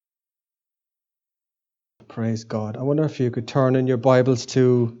Praise God. I wonder if you could turn in your Bibles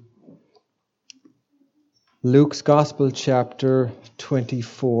to Luke's Gospel, chapter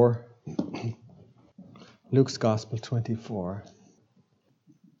 24. Luke's Gospel 24.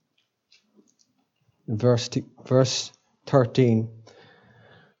 Verse 13.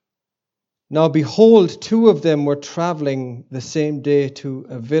 Now behold, two of them were traveling the same day to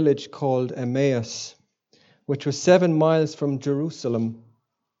a village called Emmaus, which was 7 miles from Jerusalem.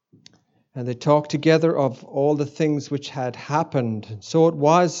 And they talked together of all the things which had happened. And so it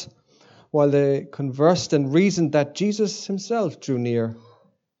was, while they conversed and reasoned, that Jesus himself drew near,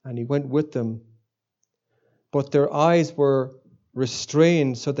 and he went with them. But their eyes were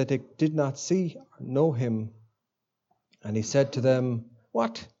restrained, so that they did not see or know him. And he said to them,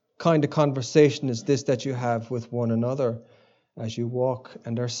 "What kind of conversation is this that you have with one another as you walk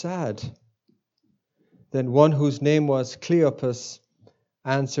and are sad?" Then one whose name was Cleopas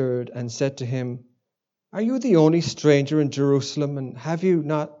answered and said to him, "Are you the only stranger in Jerusalem, and have you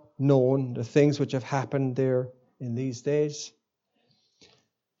not known the things which have happened there in these days?"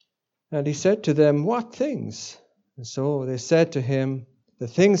 And he said to them, "What things?" And so they said to him, "The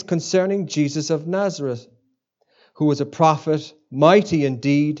things concerning Jesus of Nazareth, who was a prophet, mighty in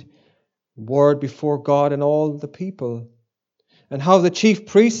deed, word before God and all the people, and how the chief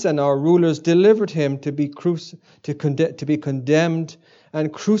priests and our rulers delivered him to be condemned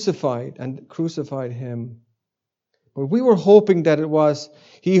and crucified him. But we were hoping that it was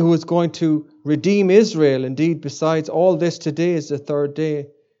he who was going to redeem Israel. Indeed, besides all this, today is the third day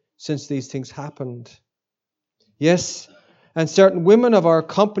since these things happened. Yes, and certain women of our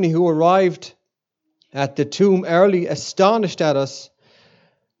company who arrived at the tomb early astonished at us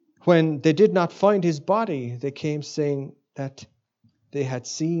when they did not find his body. They came saying that they had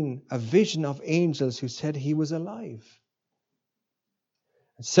seen a vision of angels who said he was alive.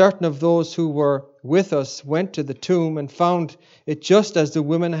 Certain of those who were with us went to the tomb and found it just as the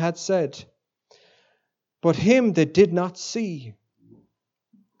women had said, but him they did not see.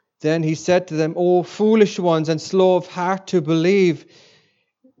 Then he said to them, "O foolish ones and slow of heart to believe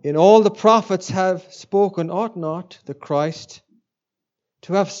in all the prophets have spoken, ought not the Christ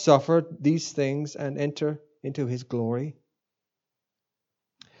to have suffered these things and enter into his glory?"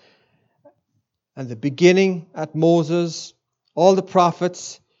 And the beginning at Moses, all the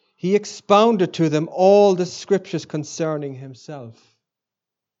prophets, he expounded to them all the scriptures concerning himself.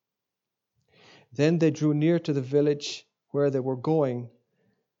 Then they drew near to the village where they were going,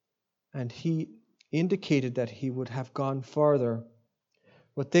 and he indicated that he would have gone further.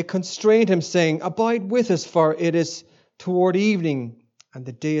 But they constrained him, saying, "Abide with us, for it is toward evening, and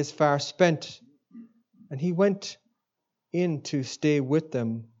the day is far spent." And he went in to stay with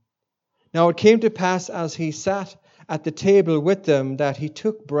them. Now it came to pass, as he sat at the table with them, that he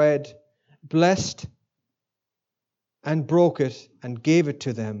took bread, blessed, and broke it, and gave it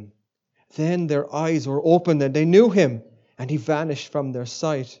to them. Then their eyes were opened, and they knew him, and he vanished from their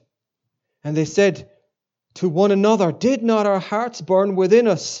sight. And they said to one another, "Did not our hearts burn within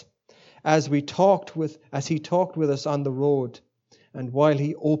us as he talked with us on the road, and while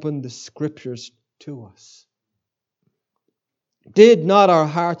he opened the scriptures to us?" Did not our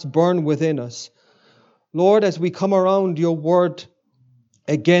hearts burn within us? Lord, as we come around your word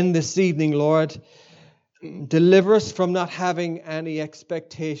again this evening, Lord, deliver us from not having any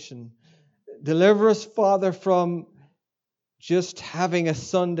expectation. Deliver us, Father, from just having a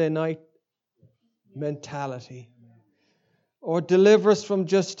Sunday night mentality. Or deliver us from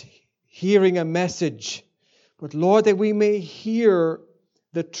just hearing a message. But Lord, that we may hear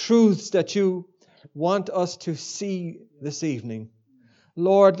the truths that you want us to see this evening.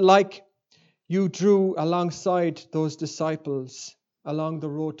 Lord, like you drew alongside those disciples along the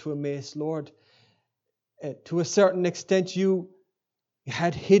road to Emmaus, Lord, to a certain extent you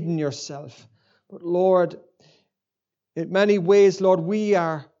had hidden yourself. But Lord, in many ways, Lord,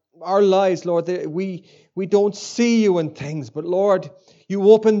 our lives, Lord, we don't see you in things. But Lord, you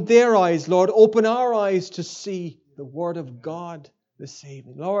open their eyes, Lord, open our eyes to see the Word of God this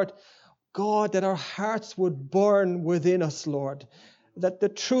evening. Lord, God, that our hearts would burn within us, Lord. That the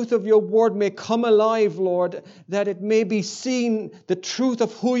truth of your word may come alive, Lord. That it may be seen, the truth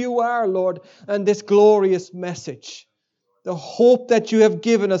of who you are, Lord. And this glorious message. The hope that you have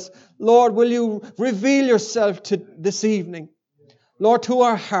given us. Lord, will you reveal yourself to this evening? Lord, to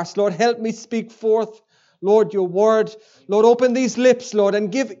our hearts. Lord, help me speak forth, Lord, your word. Lord, open these lips, Lord,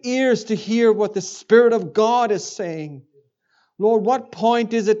 and give ears to hear what the Spirit of God is saying. Lord, what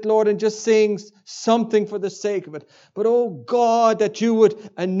point is it, Lord, in just saying something for the sake of it? But, oh God, that you would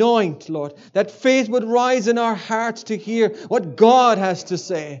anoint, Lord, that faith would rise in our hearts to hear what God has to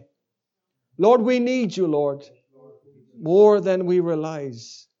say. Lord, we need you, Lord, more than we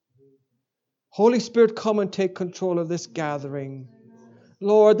realize. Holy Spirit, come and take control of this gathering.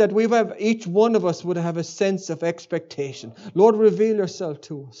 Lord, that each one of us would have a sense of expectation. Lord, reveal yourself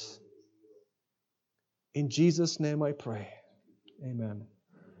to us. In Jesus' name I pray. Amen.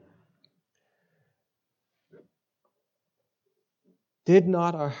 Did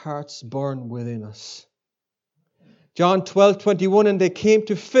not our hearts burn within us? John 12:21, and they came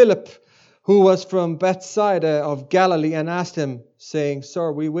to Philip, who was from Bethsaida of Galilee, and asked him, saying,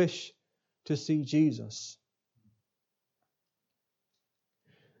 Sir, we wish to see Jesus.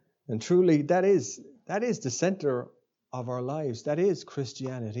 And truly, that is the center of our lives. That is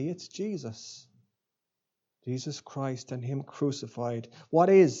Christianity. It's Jesus. Jesus Christ and Him crucified. What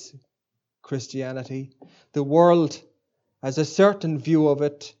is Christianity? The world has a certain view of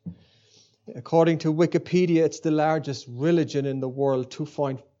it. According to Wikipedia, it's the largest religion in the world,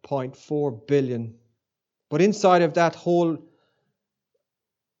 2.4 billion. But inside of that whole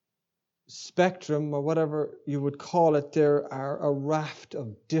spectrum, or whatever you would call it, there are a raft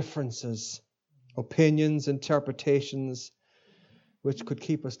of differences, opinions, interpretations, which could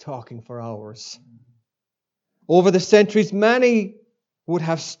keep us talking for hours. Over the centuries, many would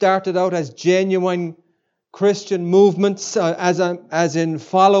have started out as genuine Christian movements, as in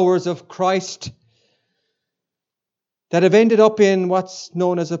followers of Christ, that have ended up in what's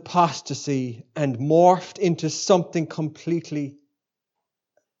known as apostasy and morphed into something completely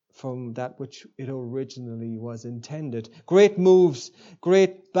from that which it originally was intended. Great moves,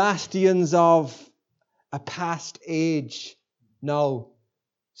 great bastions of a past age, now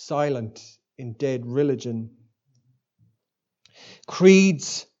silent in dead religion.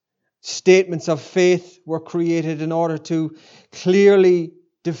 Creeds, statements of faith were created in order to clearly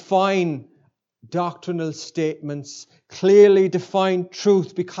define doctrinal statements, clearly define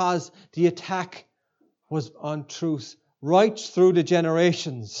truth, because the attack was on truth right through the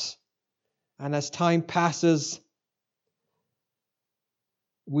generations. And as time passes,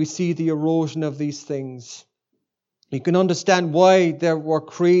 we see the erosion of these things. You can understand why there were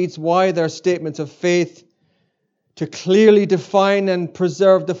creeds, why there are statements of faith, to clearly define and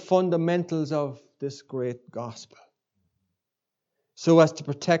preserve the fundamentals of this great gospel, so as to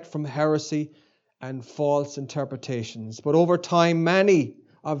protect from heresy and false interpretations. But over time, many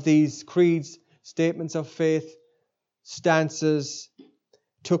of these creeds, statements of faith, stances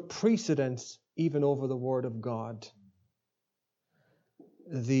took precedence even over the Word of God.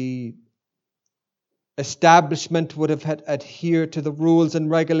 The establishment would have adhered to the rules and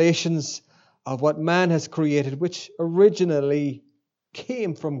regulations of what man has created, which originally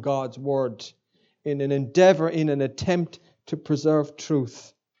came from God's Word, in an endeavor, in an attempt to preserve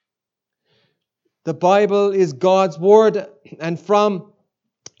truth. The Bible is God's Word, and from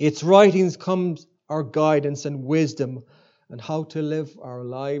its writings comes our guidance and wisdom on how to live our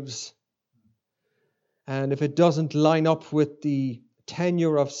lives. And if it doesn't line up with the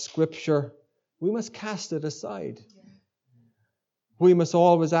tenure of Scripture, we must cast it aside. We must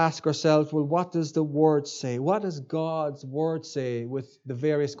always ask ourselves, well, what does the Word say? What does God's Word say with the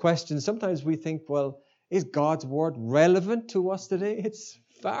various questions? Sometimes we think, well, is God's Word relevant to us today? It's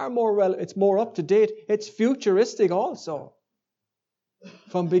far more relevant. It's more up to date. It's futuristic also,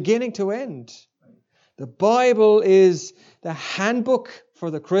 from beginning to end. The Bible is the handbook for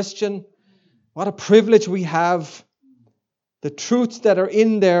the Christian. What a privilege we have. The truths that are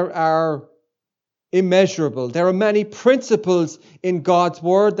in there are immeasurable. There are many principles in God's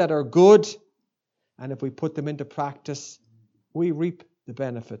Word that are good, and if we put them into practice, we reap the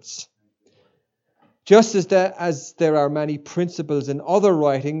benefits. Just as there are many principles in other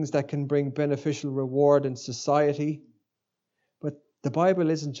writings that can bring beneficial reward in society, but the Bible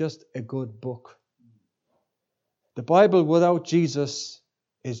isn't just a good book. The Bible without Jesus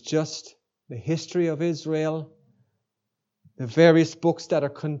is just the history of Israel, the various books that are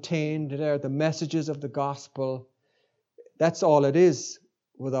contained there, the messages of the gospel. That's all it is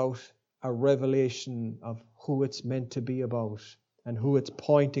without a revelation of who it's meant to be about and who it's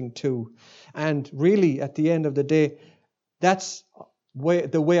pointing to. And really, at the end of the day, that's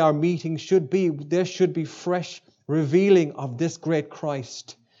the way our meetings should be. There should be fresh revealing of this great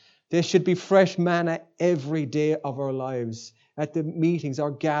Christ. There should be fresh manna every day of our lives. At the meetings,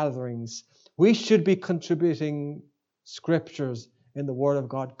 our gatherings, we should be contributing scriptures in the Word of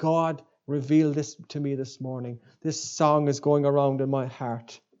God. God, reveal this to me this morning. This song is going around in my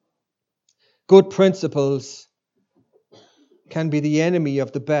heart. Good principles can be the enemy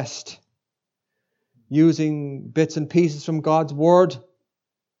of the best. Using bits and pieces from God's Word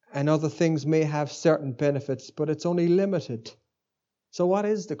and other things may have certain benefits, but it's only limited. So what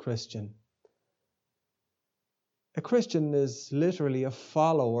is the Christian? A Christian is literally a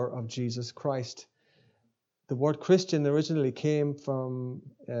follower of Jesus Christ. The word Christian originally came from,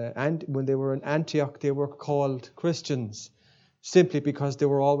 and when they were in Antioch, they were called Christians, simply because they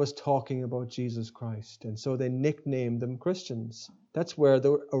were always talking about Jesus Christ. And so they nicknamed them Christians. That's where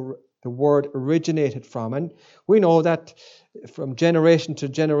the word originated from. And we know that from generation to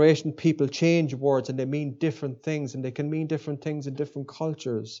generation, people change words and they mean different things, and they can mean different things in different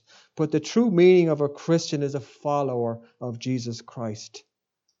cultures. But the true meaning of a Christian is a follower of Jesus Christ.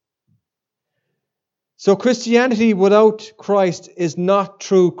 So Christianity without Christ is not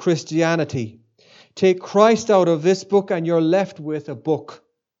true Christianity. Take Christ out of this book and you're left with a book.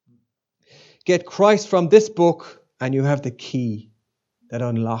 Get Christ from this book and you have the key that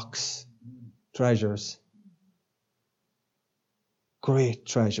unlocks treasures. Great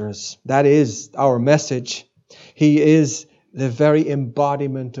treasures. That is our message. He is the very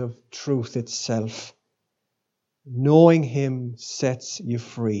embodiment of truth itself. Knowing Him sets you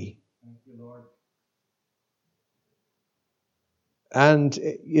free. Thank you, Lord. And,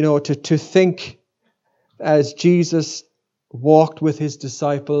 to think as Jesus walked with His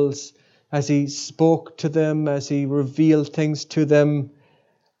disciples, as He spoke to them, as He revealed things to them,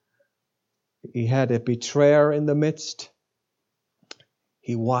 He had a betrayer in the midst.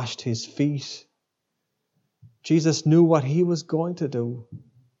 He washed His feet. Jesus knew what He was going to do.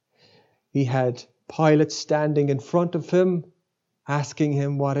 He had Pilate standing in front of Him, asking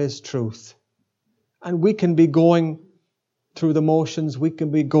Him what is truth. And we can be going through the motions. We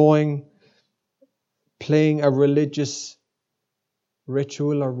can be playing a religious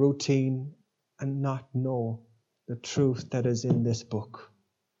ritual or routine and not know the truth that is in this book.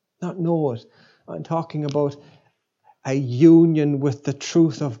 Not know it. I'm talking about a union with the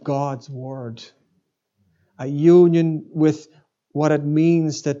truth of God's Word. A union with what it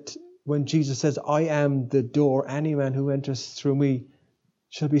means that when Jesus says, I am the door, any man who enters through me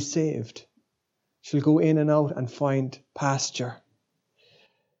shall be saved. Shall go in and out and find pasture.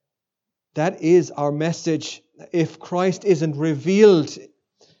 That is our message. If Christ isn't revealed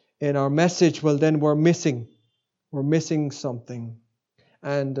in our message, well then we're missing. We're missing something.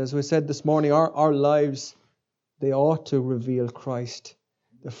 And as we said this morning, our lives, they ought to reveal Christ.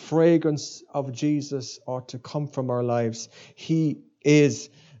 The fragrance of Jesus ought to come from our lives. He is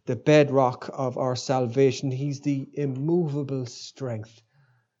the bedrock of our salvation. He's the immovable strength.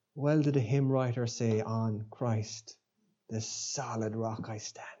 Well did a hymn writer say, on Christ, the solid rock I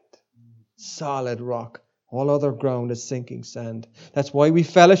stand. Solid rock. All other ground is sinking sand. That's why we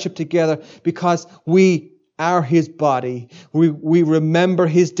fellowship together, because we are His body. We remember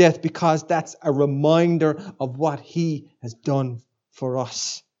His death because that's a reminder of what He has done for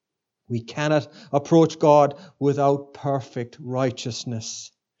us. We cannot approach God without perfect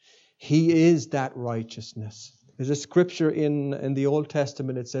righteousness. He is that righteousness. There's a scripture in the Old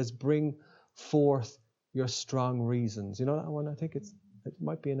Testament. It says, bring forth your strong reasons. You know that one? I think it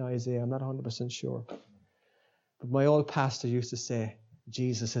might be in Isaiah. I'm not 100% sure. But my old pastor used to say,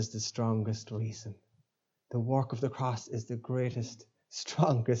 Jesus is the strongest reason. The work of the cross is the greatest,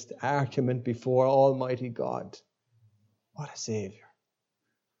 strongest argument before Almighty God. What a Savior.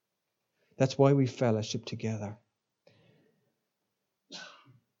 That's why we fellowship together.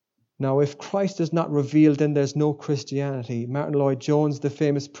 Now, if Christ is not revealed, then there's no Christianity. Martin Lloyd-Jones, the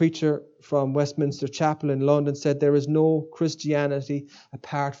famous preacher from Westminster Chapel in London, said there is no Christianity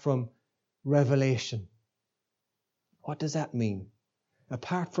apart from revelation. What does that mean?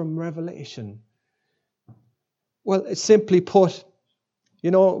 Apart from revelation. Well, it's simply put,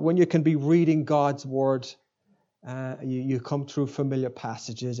 when you can be reading God's Word, you come through familiar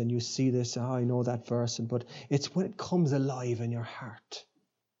passages and you see this, I know that verse, but it's when it comes alive in your heart.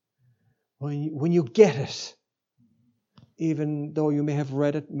 When you get it, even though you may have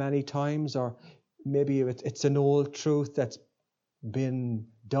read it many times, or maybe it's an old truth that's been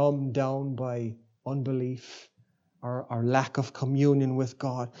dumbed down by unbelief or lack of communion with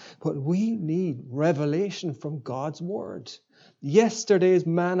God. But we need revelation from God's Word. Yesterday's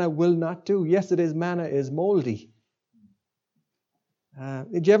manna will not do. Yesterday's manna is moldy.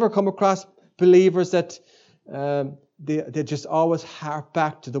 Did you ever come across believers that they just always harp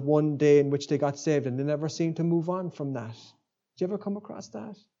back to the one day in which they got saved and they never seem to move on from that? Did you ever come across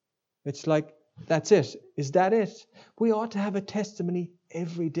that? It's like, that's it. Is that it? We ought to have a testimony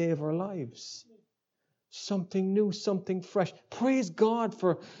every day of our lives. Something new, something fresh. Praise God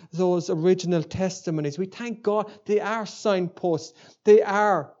for those original testimonies. We thank God they are signposts. They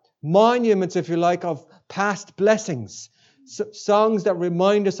are monuments, if you like, of past blessings. Songs that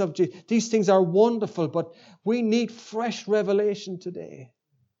remind us of Jesus. These things are wonderful, but we need fresh revelation today.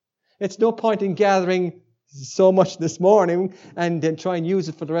 It's no point in gathering so much this morning and then try and use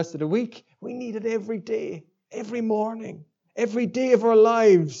it for the rest of the week. We need it every day, every morning, every day of our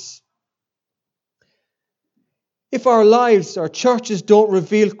lives. If our lives, our churches don't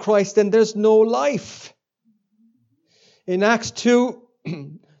reveal Christ, then there's no life. In Acts 2,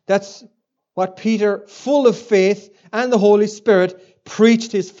 that's what Peter, full of faith and the Holy Spirit,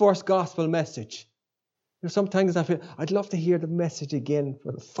 preached his first gospel message. You know, sometimes I feel, I'd love to hear the message again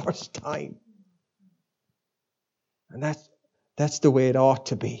for the first time. And that's the way it ought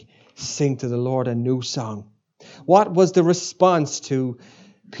to be. Sing to the Lord a new song. What was the response to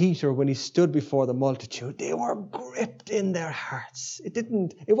Peter when he stood before the multitude? They were gripped in their hearts.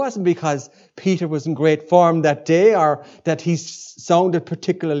 It wasn't because Peter was in great form that day or that he sounded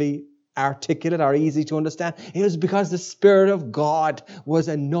particularly articulate or easy to understand. It was because the Spirit of God was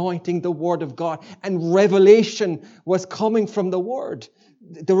anointing the Word of God and revelation was coming from the Word.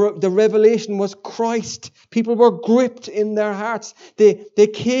 The revelation was Christ. People were gripped in their hearts. They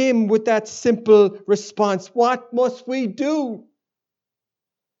came with that simple response. What must we do?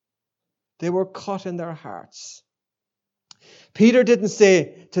 They were cut in their hearts. Peter didn't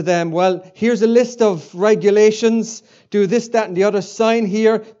say to them, well, here's a list of regulations. Do this, that, and the other. Sign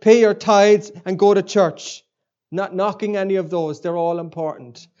here, pay your tithes, and go to church. Not knocking any of those. They're all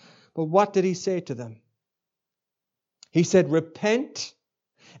important. But what did he say to them? He said, repent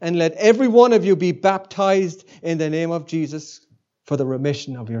and let every one of you be baptized in the name of Jesus for the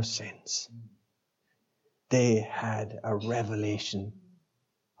remission of your sins. They had a revelation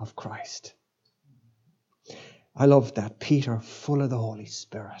of Christ. I love that. Peter, full of the Holy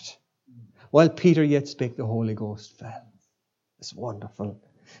Spirit. While Peter yet spake, the Holy Ghost fell. It's wonderful.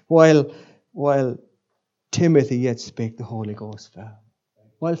 While Timothy yet spake, the Holy Ghost fell.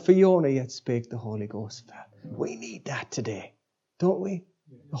 While Fiona yet spake, the Holy Ghost fell. We need that today, don't we?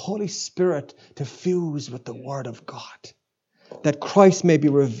 The Holy Spirit to fuse with the Word of God, that Christ may be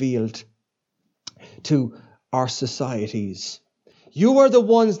revealed to our societies. You are the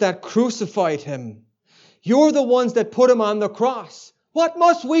ones that crucified him. You're the ones that put him on the cross. What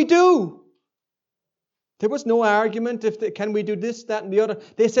must we do? There was no argument can we do this, that, and the other.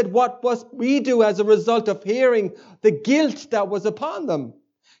 They said, what must we do as a result of hearing the guilt that was upon them?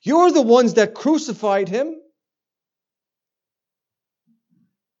 You're the ones that crucified him.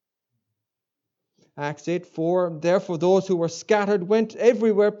 Acts 8:4, therefore those who were scattered went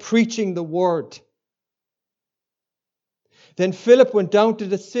everywhere preaching the word. Then Philip went down to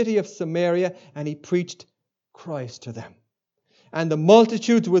the city of Samaria and he preached Christ to them. And the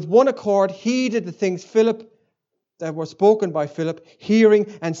multitudes with one accord heeded the things that were spoken by Philip,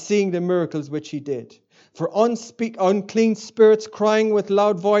 hearing and seeing the miracles which he did. For unclean spirits crying with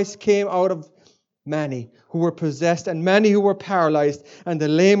loud voice came out of many who were possessed and many who were paralyzed, and the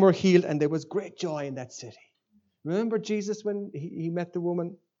lame were healed, and there was great joy in that city. Remember Jesus when he met the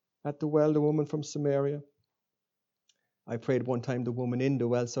woman at the well, the woman from Samaria? I prayed one time the woman in the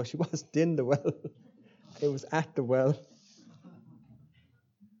well, so she wasn't in the well. It was at the well.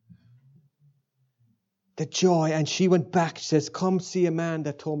 The joy, and she went back. She says, come see a man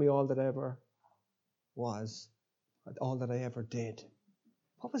that told me all that I ever was, all that I ever did.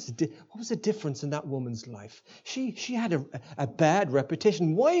 What was the difference in that woman's life? She had a bad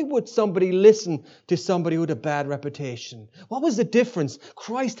reputation. Why would somebody listen to somebody with a bad reputation? What was the difference?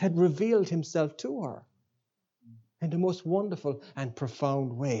 Christ had revealed himself to her in the most wonderful and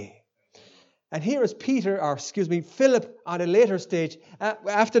profound way. And here is Philip at a later stage,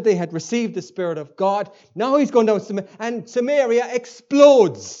 after they had received the Spirit of God. Now he's going down to Samaria, and Samaria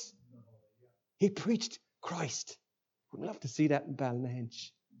explodes. He preached Christ. We'd love to see that in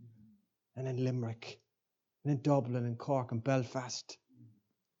Ballynahinch and in Limerick and in Dublin and Cork and Belfast.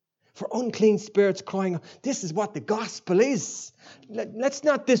 For unclean spirits crying, this is what the gospel is. Let's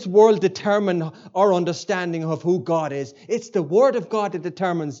not this world determine our understanding of who God is. It's the Word of God that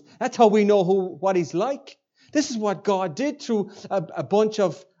determines. That's how we know what He's like. This is what God did through a bunch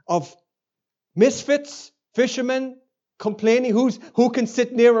of misfits, fishermen, complaining. Who can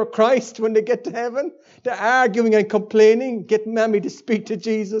sit nearer Christ when they get to heaven? They're arguing and complaining, getting Mammy to speak to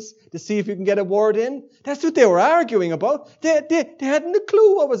Jesus to see if you can get a word in. That's what they were arguing about. They hadn't a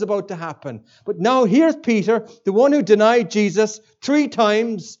clue what was about to happen. But now here's Peter, the one who denied Jesus 3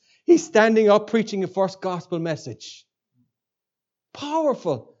 times. He's standing up preaching a first gospel message.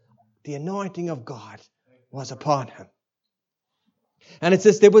 Powerful. The anointing of God was upon him. And it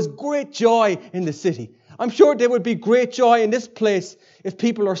says there was great joy in the city. I'm sure there would be great joy in this place if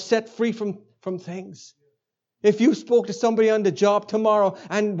people are set free from things. If you spoke to somebody on the job tomorrow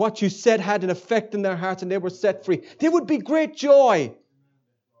and what you said had an effect in their hearts and they were set free, there would be great joy,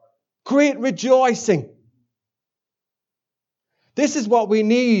 great rejoicing. This is what we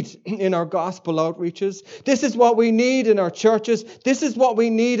need in our gospel outreaches. This is what we need in our churches. This is what we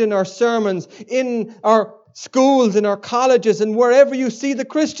need in our sermons, in our schools, in our colleges, and wherever you see the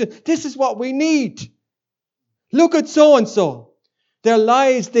Christian. This is what we need. Look at so-and-so. Their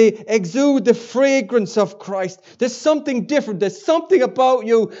lives, they exude the fragrance of Christ. There's something different. There's something about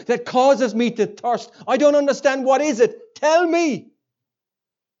you that causes me to thirst. I don't understand. What is it? Tell me.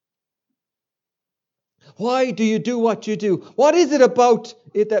 Why do you do what you do? What is it about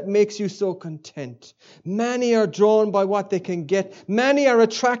it that makes you so content? Many are drawn by what they can get. Many are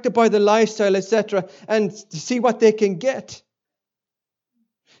attracted by the lifestyle, etc., and to see what they can get.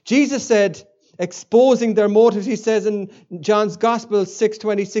 Jesus said, exposing their motives, he says in John's Gospel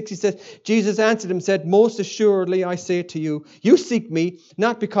 6:26, he says, Jesus answered him, said, most assuredly I say to you, you seek me,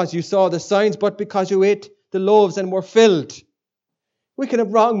 not because you saw the signs, but because you ate the loaves and were filled. We can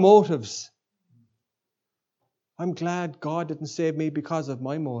have wrong motives. I'm glad God didn't save me because of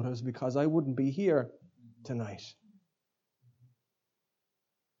my motives, because I wouldn't be here tonight.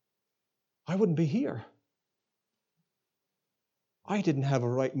 I wouldn't be here. I didn't have a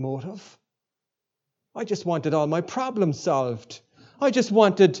right motive. I just wanted all my problems solved. I just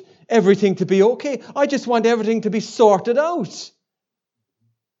wanted everything to be okay. I just want everything to be sorted out.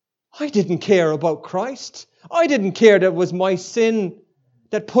 I didn't care about Christ. I didn't care that it was my sin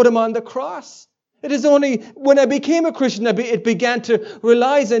that put him on the cross. It is only when I became a Christian that it began to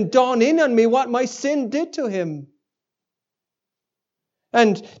realize and dawn in on me what my sin did to him.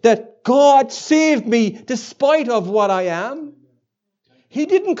 And that God saved me despite of what I am. He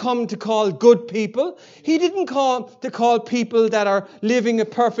didn't come to call good people. He didn't come to call people that are living a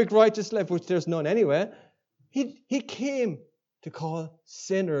perfect righteous life, which there's none anyway. He came to call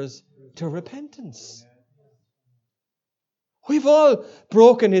sinners to repentance. We've all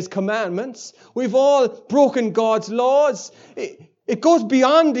broken his commandments. We've all broken God's laws. It goes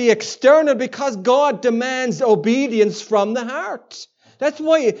beyond the external because God demands obedience from the heart. That's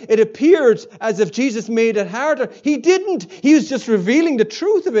why it appeared as if Jesus made it harder. He didn't. He was just revealing the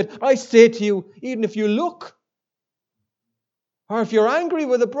truth of it. I say to you, even if you look, or if you're angry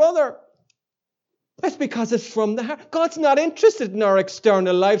with a brother, that's because it's from the heart. God's not interested in our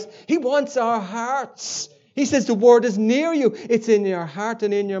external lives. He wants our hearts. He says the word is near you. It's in your heart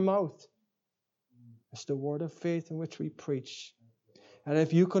and in your mouth. It's the word of faith in which we preach. And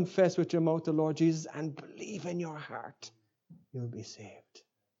if you confess with your mouth the Lord Jesus and believe in your heart, you'll be saved.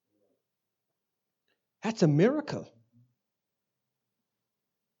 That's a miracle.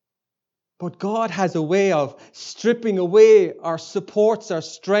 But God has a way of stripping away our supports, our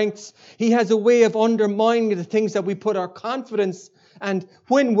strengths. He has a way of undermining the things that we put our confidence. And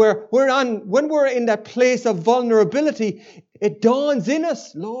when we're in that place of vulnerability, it dawns in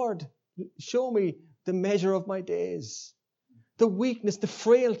us, Lord, show me the measure of my days. The weakness, the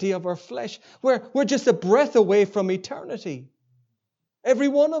frailty of our flesh. We're just a breath away from eternity. Every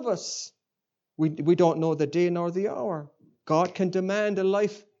one of us. We don't know the day nor the hour. God can demand a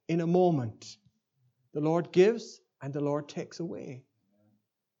life in a moment. The Lord gives and the Lord takes away.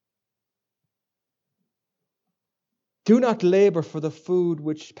 Do not labor for the food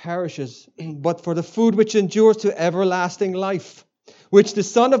which perishes, but for the food which endures to everlasting life, which the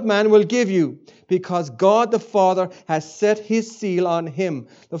Son of Man will give you, because God the Father has set his seal on him.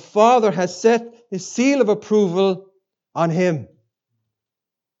 The Father has set his seal of approval on him.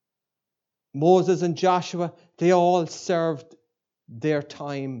 Moses and Joshua, they all served their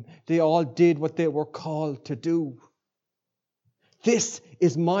time. They all did what they were called to do. This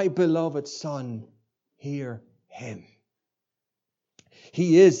is my beloved Son. Hear him.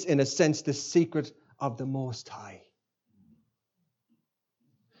 He is, in a sense, the secret of the Most High.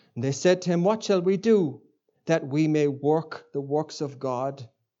 And they said to him, what shall we do that we may work the works of God?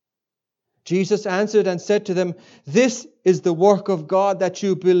 Jesus answered and said to them, this is the work of God, that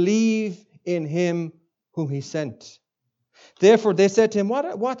you believe in him whom he sent. Therefore they said to him,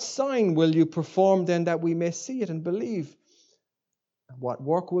 what sign will you perform then that we may see it and believe? What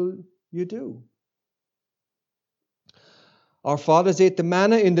work will you do? Our fathers ate the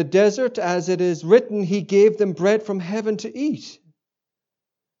manna in the desert, as it is written, he gave them bread from heaven to eat.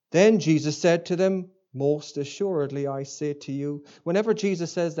 Then Jesus said to them, most assuredly I say to you. Whenever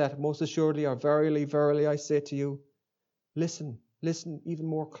Jesus says that, most assuredly or verily, verily I say to you, listen even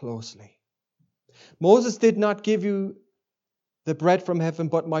more closely. Moses did not give you the bread from heaven,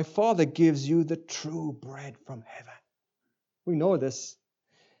 but my Father gives you the true bread from heaven. We know this.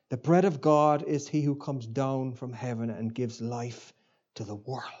 The bread of God is he who comes down from heaven and gives life to the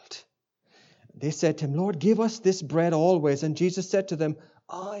world. They said to him, Lord, give us this bread always. And Jesus said to them,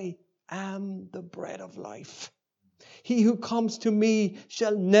 I am the bread of life. He who comes to me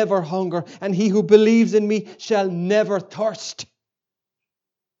shall never hunger, and he who believes in me shall never thirst.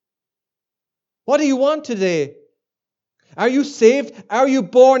 What do you want today? Are you saved? Are you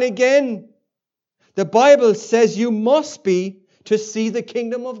born again? The Bible says you must be to see the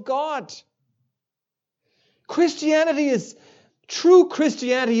kingdom of God. True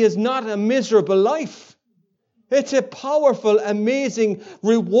Christianity is not a miserable life. It's a powerful, amazing,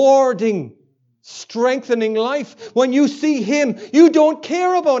 rewarding, strengthening life. When you see Him, you don't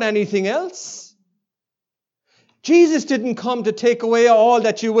care about anything else. Jesus didn't come to take away all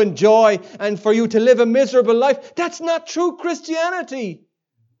that you enjoy and for you to live a miserable life. That's not true Christianity.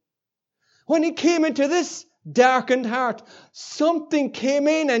 When He came into this darkened heart, something came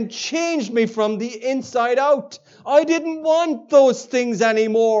in and changed me from the inside out. I didn't want those things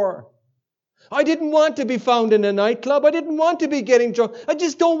anymore. I didn't want to be found in a nightclub. I didn't want to be getting drunk. I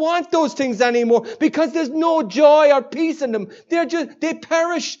just don't want those things anymore because there's no joy or peace in them. They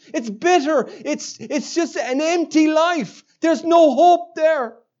perish. It's bitter. It's just an empty life. There's no hope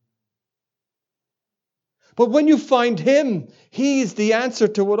there. But when you find Him, He is the answer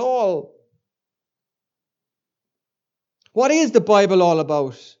to it all. What is the Bible all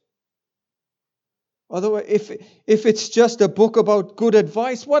about? Otherwise, if it's just a book about good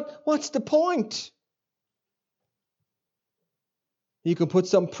advice, what's the point? You can put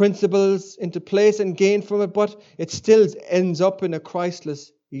some principles into place and gain from it, but it still ends up in a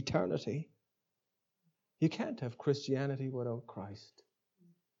Christless eternity. You can't have Christianity without Christ.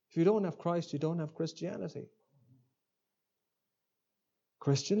 If you don't have Christ, you don't have Christianity.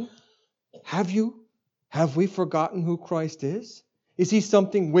 Christian, have we forgotten who Christ is? Is He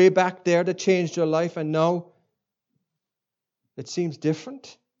something way back there that changed your life and now it seems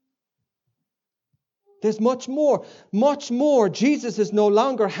different? There's much more. Much more. Jesus is no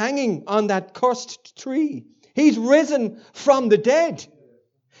longer hanging on that cursed tree. He's risen from the dead.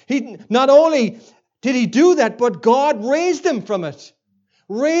 Not only did He do that, but God raised Him from it.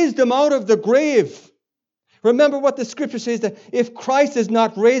 Raised Him out of the grave. Remember what the Scripture says, that if Christ is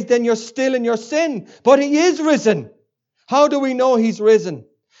not raised, then you're still in your sin. But He is risen. How do we know He's risen?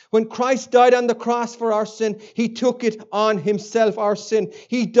 When Christ died on the cross for our sin, He took it on Himself, our sin.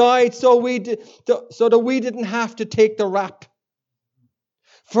 He died so that we didn't have to take the rap.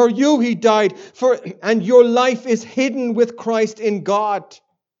 For you He died, and your life is hidden with Christ in God.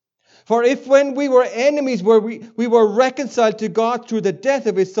 For if when we were enemies, we were reconciled to God through the death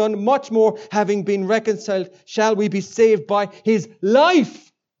of His Son, much more, having been reconciled, shall we be saved by His life.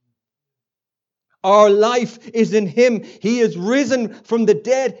 Our life is in Him. He is risen from the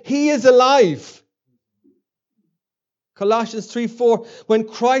dead. He is alive. Colossians 3:4, when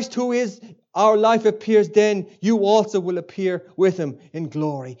Christ, who is our life, appears, then you also will appear with Him in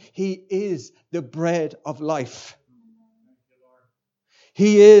glory. He is the bread of life.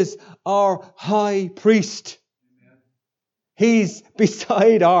 He is our high priest. He's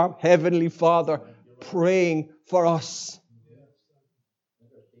beside our Heavenly Father praying for us.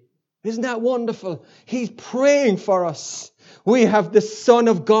 Isn't that wonderful? He's praying for us. We have the Son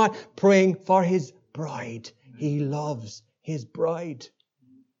of God praying for His bride. He loves His bride.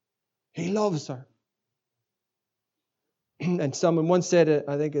 He loves her. And someone once said,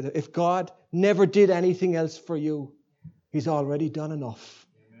 I think, if God never did anything else for you, He's already done enough.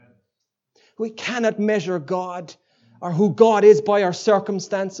 Amen. We cannot measure God or who God is by our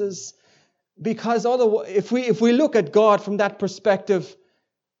circumstances, because otherwise, if we look at God from that perspective,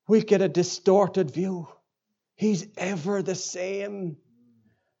 we'll get a distorted view. He's ever the same.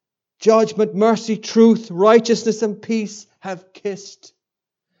 Judgment, mercy, truth, righteousness, and peace have kissed.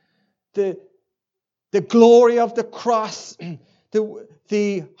 The glory of the cross,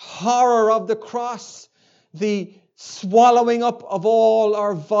 the horror of the cross, the swallowing up of all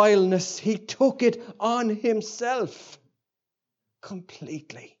our vileness. He took it on Himself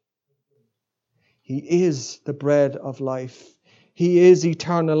completely. He is the bread of life. He is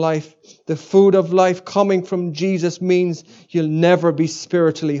eternal life. The food of life coming from Jesus means you'll never be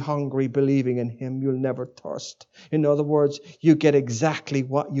spiritually hungry believing in Him. You'll never thirst. In other words, you get exactly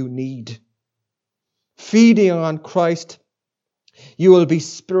what you need. Feeding on Christ, you will be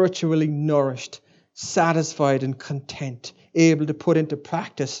spiritually nourished, satisfied and content, able to put into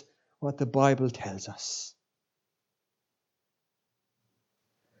practice what the Bible tells us.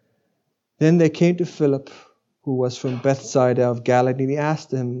 Then they came to Philip, who was from Bethsaida of Galilee, and he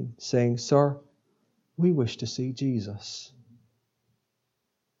asked him, saying, Sir, we wish to see Jesus.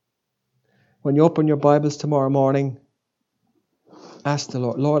 When you open your Bibles tomorrow morning, ask the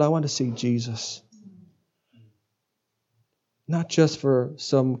Lord, Lord, I want to see Jesus. Not just for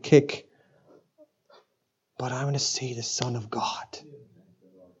some kick, but I want to see the Son of God.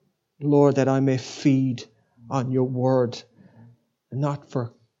 Lord, that I may feed on your word, not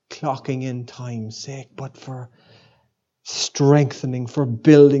for clocking in time's sake, but for strengthening, for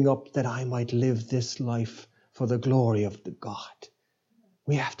building up, that I might live this life for the glory of the God.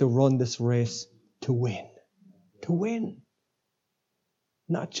 We have to run this race to win. To win.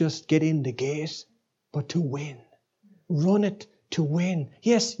 Not just get in the gate, but to win. Run it to win.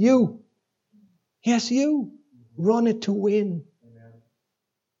 Yes, you. Yes, you. Run it to win.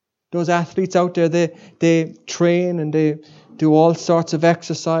 Those athletes out there, they train and they do all sorts of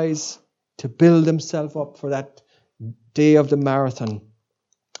exercise to build themselves up for that day of the marathon.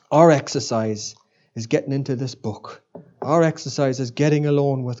 Our exercise is getting into this book. Our exercise is getting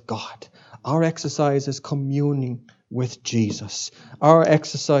alone with God. Our exercise is communing with Jesus. Our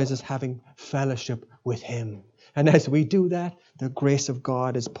exercise is having fellowship with Him. And as we do that, the grace of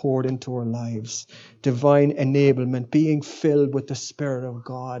God is poured into our lives. Divine enablement, being filled with the Spirit of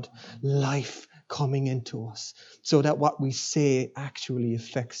God, life coming into us, so that what we say actually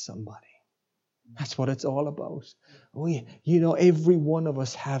affects somebody. That's what it's all about. Every one of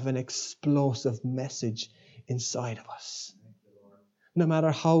us have an explosive message inside of us. No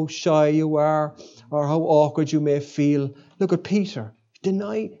matter how shy you are or how awkward you may feel. Look at Peter.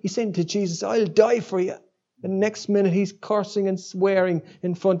 He said to Jesus, I'll die for you. And the next minute he's cursing and swearing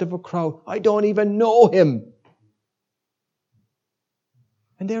in front of a crowd. I don't even know him.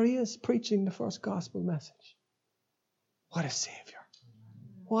 And there he is, preaching the first gospel message. What a Savior.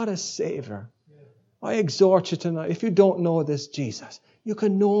 What a Savior. I exhort you tonight, if you don't know this Jesus, you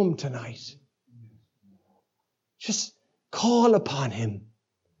can know Him tonight. Just call upon Him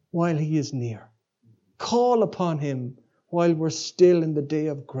while He is near. Call upon Him while we're still in the day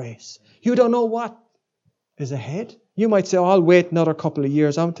of grace. You don't know what is ahead. You might say, I'll wait another couple of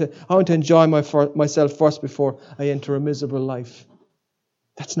years. I want to enjoy myself first before I enter a miserable life.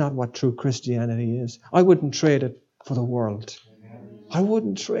 That's not what true Christianity is. I wouldn't trade it for the world. I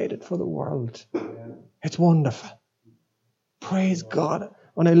wouldn't trade it for the world. It's wonderful. Praise God.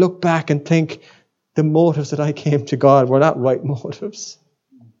 When I look back and think the motives that I came to God were not right motives.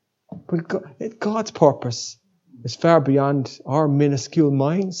 But God's purpose is far beyond our minuscule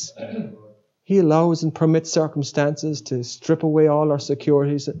minds. He allows and permits circumstances to strip away all our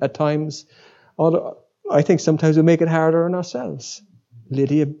securities at times. I think sometimes we make it harder on ourselves.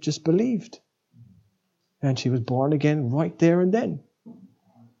 Lydia just believed. And she was born again right there and then.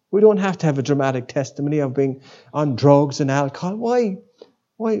 We don't have to have a dramatic testimony of being on drugs and alcohol. Why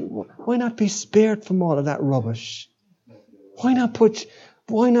not be spared from all of that rubbish? Why not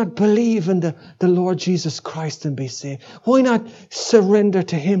believe in the Lord Jesus Christ and be saved? Why not surrender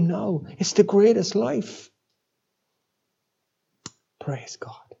to Him now? It's the greatest life. Praise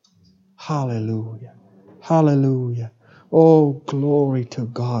God. Hallelujah. Hallelujah. Oh, glory to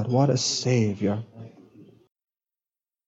God. What a Savior.